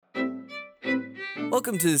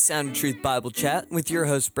Welcome to the Sound of Truth Bible Chat with your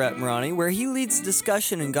host, Brett Morani, where he leads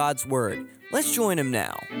discussion in God's Word. Let's join him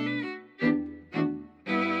now.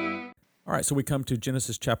 All right, so we come to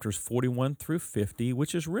Genesis chapters 41 through 50,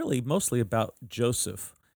 which is really mostly about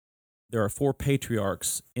Joseph. There are four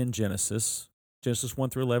patriarchs in Genesis. Genesis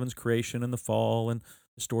 1 through 11 is creation and the fall and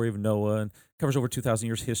the story of Noah, and covers over 2,000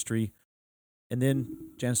 years history. And then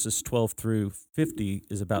Genesis 12 through 50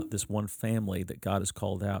 is about this one family that God has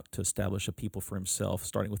called out to establish a people for himself,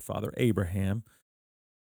 starting with Father Abraham.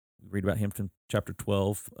 We read about him from chapter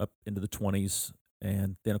 12 up into the 20s,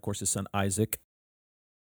 and then, of course, his son Isaac,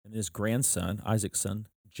 and his grandson, Isaac's son,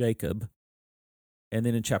 Jacob. And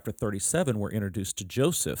then in chapter 37, we're introduced to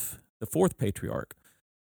Joseph, the fourth patriarch.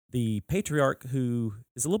 The patriarch who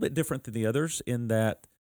is a little bit different than the others in that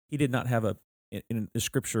he did not have in the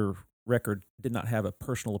scripture record, did not have a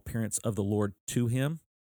personal appearance of the Lord to him,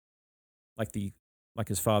 like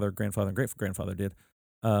his father, grandfather, and great-grandfather did.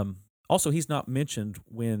 Also, he's not mentioned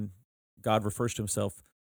when God refers to himself,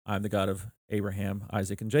 I'm the God of Abraham,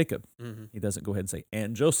 Isaac, and Jacob. Mm-hmm. He doesn't go ahead and say,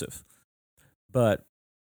 and Joseph. But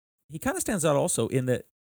he kind of stands out also in that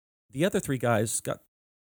the other three guys got,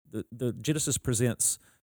 the Genesis presents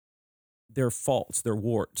their faults, their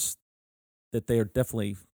warts, that they are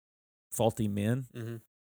definitely faulty men. Mm-hmm.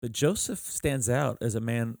 But Joseph stands out as a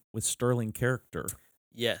man with sterling character.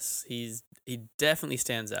 Yes, he definitely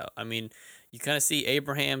stands out. I mean, you kind of see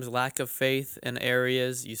Abraham's lack of faith in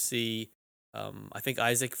areas. You see, I think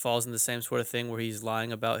Isaac falls in the same sort of thing where he's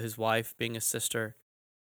lying about his wife being a sister.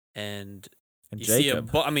 And you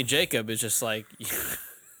Jacob. Jacob is just like,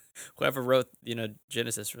 whoever wrote,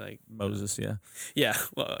 Genesis, like Moses, yeah. Yeah,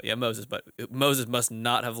 well, yeah, Moses, but Moses must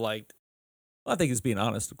not have liked. Well, I think he's being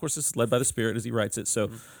honest. Of course, this is led by the Spirit as he writes it.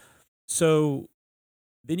 So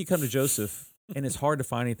then you come to Joseph, and it's hard to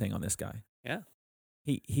find anything on this guy. Yeah.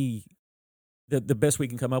 The best we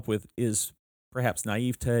can come up with is perhaps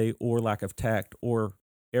naivete or lack of tact or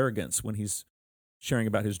arrogance when he's sharing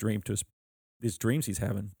about his dream to his dreams he's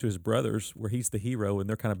having to his brothers, where he's the hero and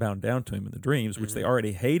they're kind of bound down to him in the dreams, which they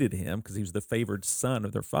already hated him because he was the favored son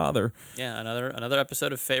of their father. Yeah, another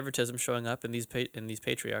episode of favoritism showing up in these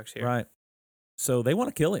patriarchs here. Right. So they want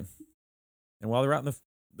to kill him. And while they're out in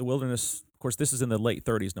the wilderness, of course, this is in the late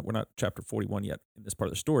 30s. No, we're not chapter 41 yet in this part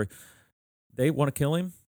of the story. They want to kill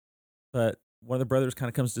him, but one of the brothers kind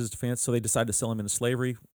of comes to his defense, so they decide to sell him into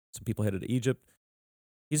slavery. Some people headed to Egypt.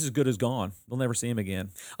 He's as good as gone. They'll never see him again.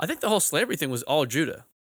 I think the whole slavery thing was all Judah,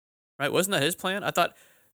 right? Wasn't that his plan? I thought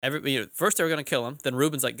first they were going to kill him. Then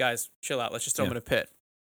Reuben's like, guys, chill out. Let's just throw him in a pit.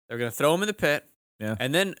 They're going to throw him in the pit. Yeah.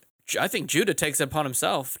 And then I think Judah takes it upon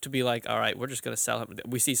himself to be like, all right, we're just going to sell him.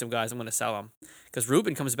 We see some guys, I'm going to sell him. Because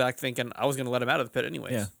Reuben comes back thinking, I was going to let him out of the pit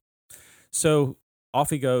anyways. Yeah. So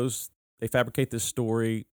off he goes. They fabricate this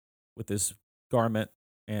story with this garment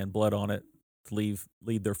and blood on it to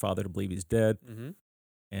lead their father to believe he's dead. Mm-hmm.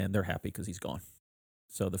 And they're happy because he's gone.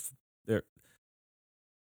 So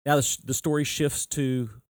now the story shifts to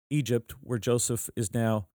Egypt, where Joseph is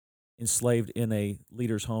now enslaved in a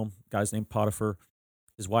leader's home. A guy's named Potiphar.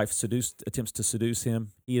 His wife attempts to seduce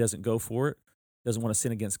him. He doesn't go for it. Doesn't want to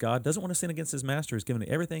sin against God. Doesn't want to sin against his master. He's given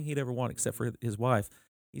everything he'd ever want except for his wife.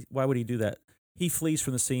 Why would he do that? He flees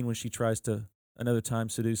from the scene when she tries to another time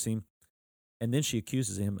seduce him, and then she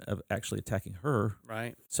accuses him of actually attacking her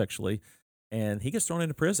sexually, and he gets thrown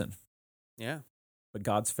into prison. Yeah. But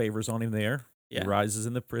God's favor's on him there. Yeah. He rises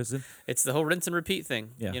in the prison. It's the whole rinse and repeat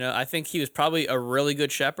thing. Yeah. I think he was probably a really good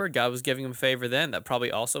shepherd. God was giving him favor then. That probably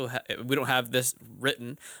also, we don't have this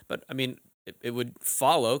written, but I mean, it would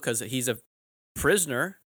follow because he's a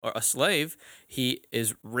prisoner or a slave. He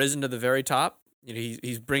is risen to the very top.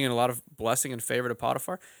 He's bringing a lot of blessing and favor to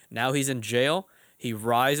Potiphar. Now he's in jail. He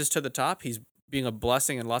rises to the top. He's being a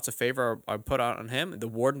blessing and lots of favor are put out on him. The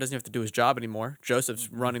warden doesn't have to do his job anymore. Joseph's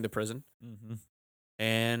running the prison. Mm-hmm.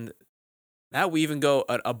 And now we even go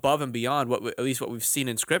above and beyond at least what we've seen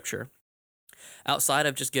in Scripture. Outside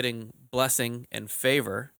of just getting blessing and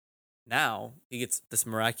favor, now he gets this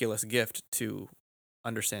miraculous gift to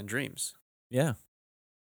understand dreams. Yeah.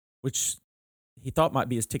 Which he thought might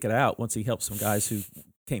be his ticket out once he helped some guys who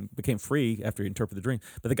became free after he interpreted the dream.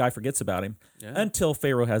 But the guy forgets about him until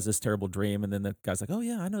Pharaoh has this terrible dream. And then the guy's like, oh,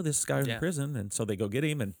 yeah, I know this guy in prison. And so they go get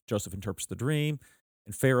him, and Joseph interprets the dream.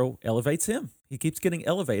 And Pharaoh elevates him. He keeps getting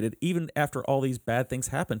elevated even after all these bad things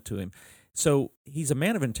happen to him. So he's a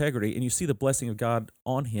man of integrity, and you see the blessing of God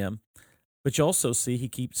on him. But you also see he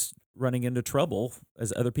keeps running into trouble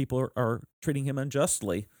as other people are treating him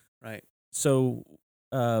unjustly. Right. So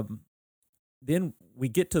then we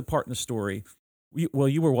get to the part in the story. You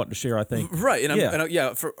were wanting to share, I think. Right. And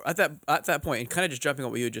at that point, and kind of just jumping on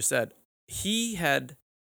what you just said, he had,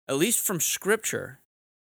 at least from Scripture,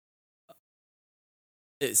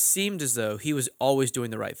 it seemed as though he was always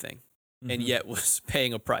doing the right thing, and yet was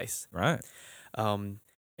paying a price. Right.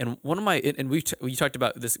 And one of my, and we talked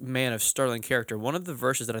about this man of sterling character. One of the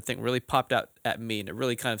verses that I think really popped out at me, and it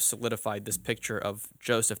really kind of solidified this picture of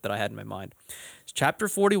Joseph that I had in my mind. It's chapter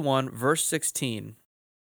 41, verse 16.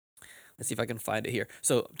 Let's see if I can find it here.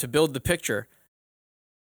 So to build the picture,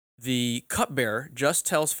 the cupbearer just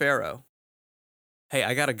tells Pharaoh, hey,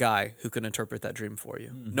 I got a guy who can interpret that dream for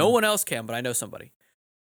you. No one else can, but I know somebody.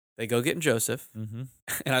 They go get Joseph, and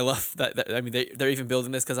I love that. I mean, they're even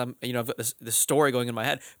building this because I've got this story going in my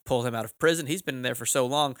head. Pull him out of prison. He's been in there for so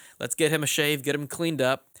long. Let's get him a shave, get him cleaned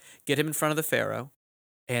up, get him in front of the Pharaoh.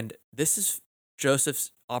 And this is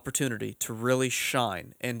Joseph's opportunity to really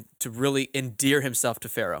shine and to really endear himself to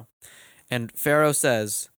Pharaoh. And Pharaoh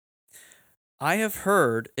says, I have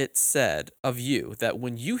heard it said of you that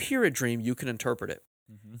when you hear a dream, you can interpret it.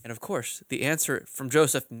 And of course, the answer from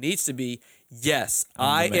Joseph needs to be, yes,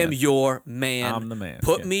 I am your man. I'm the man.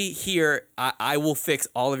 Put me here. I will fix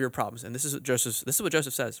all of your problems. And this is what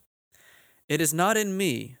Joseph says. It is not in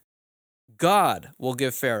me. God will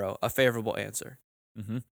give Pharaoh a favorable answer.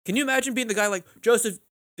 Can you imagine being the guy like, Joseph,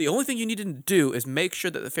 the only thing you need to do is make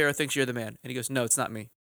sure that the Pharaoh thinks you're the man. And he goes, no, it's not me.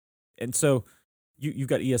 And so you've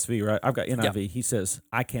got ESV, right? I've got NIV. Yeah. He says,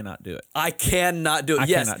 I cannot do it. I cannot do it.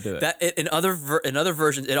 Yes, cannot do it. That in other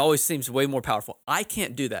versions, it always seems way more powerful. I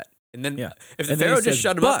can't do that. And then if the and Pharaoh just says,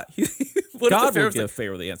 shut him up, God will give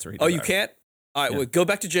Pharaoh the answer. You can't? All right, well, go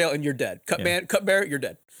back to jail and you're dead. Cupbearer, you're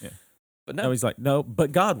dead. Yeah. But no. No, he's like, no,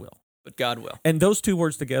 but God will. But God will. And those two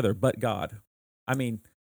words together, but God. I mean,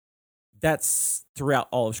 that's throughout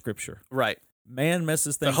all of Scripture. Right. Man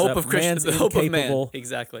messes things up. The hope of Christians, the hope of man.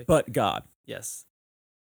 Exactly. But God. Yes.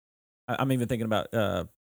 I'm even thinking about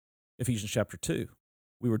Ephesians chapter 2.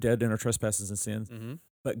 We were dead in our trespasses and sins,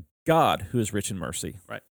 but God, who is rich in mercy,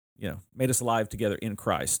 right, made us alive together in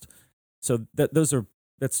Christ. So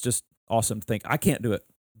that's just awesome to think. I can't do it,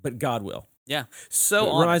 but God will. Yeah.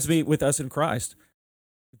 So it reminds me with us in Christ.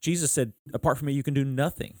 Jesus said, "Apart from me, you can do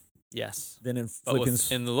nothing." Yes. Then in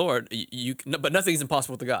Philippians, in the Lord, but nothing's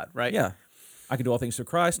impossible with God, right? Yeah. I can do all things through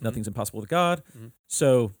Christ. Nothing's impossible with God.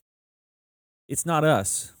 So it's not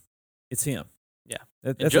us. It's him. Yeah.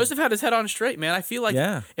 And Joseph had his head on straight, man. I feel like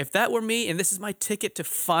if that were me and this is my ticket to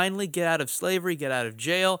finally get out of slavery, get out of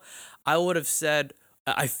jail, I would have said,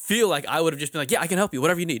 I feel like I would have just been like, yeah, I can help you.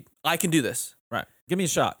 Whatever you need. I can do this. Right. Give me a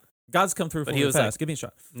shot. God's come through for me in the past. Give me a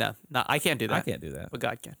shot. No, I can't do that. I can't do that. But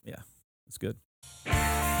God can. Yeah. It's good.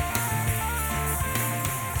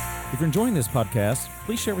 If you're enjoying this podcast,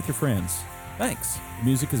 please share with your friends. Thanks. The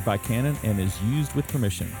music is by Canon and is used with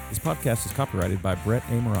permission. This podcast is copyrighted by Brett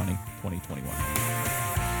A. Morani, 2021.